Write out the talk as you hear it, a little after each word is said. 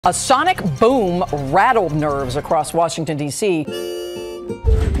A sonic boom rattled nerves across Washington, D.C.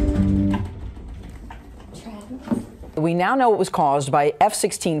 We now know it was caused by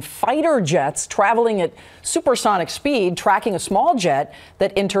F-16 fighter jets traveling at supersonic speed, tracking a small jet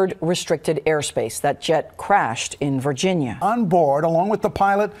that entered restricted airspace. That jet crashed in Virginia. On board, along with the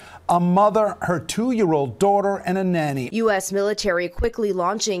pilot, a mother, her 2-year-old daughter, and a nanny. U.S. military quickly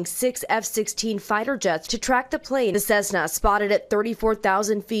launching 6 F-16 fighter jets to track the plane. The Cessna spotted at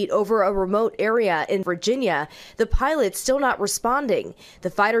 34,000 feet over a remote area in Virginia. The pilot still not responding.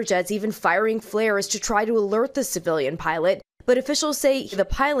 The fighter jets even firing flares to try to alert the civilian pilot. But officials say the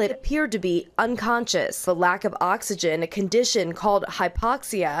pilot appeared to be unconscious. The lack of oxygen, a condition called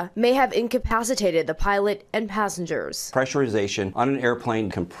hypoxia, may have incapacitated the pilot and passengers. Pressurization on an airplane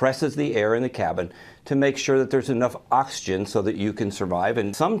compresses the air in the cabin to make sure that there's enough oxygen so that you can survive,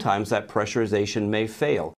 and sometimes that pressurization may fail.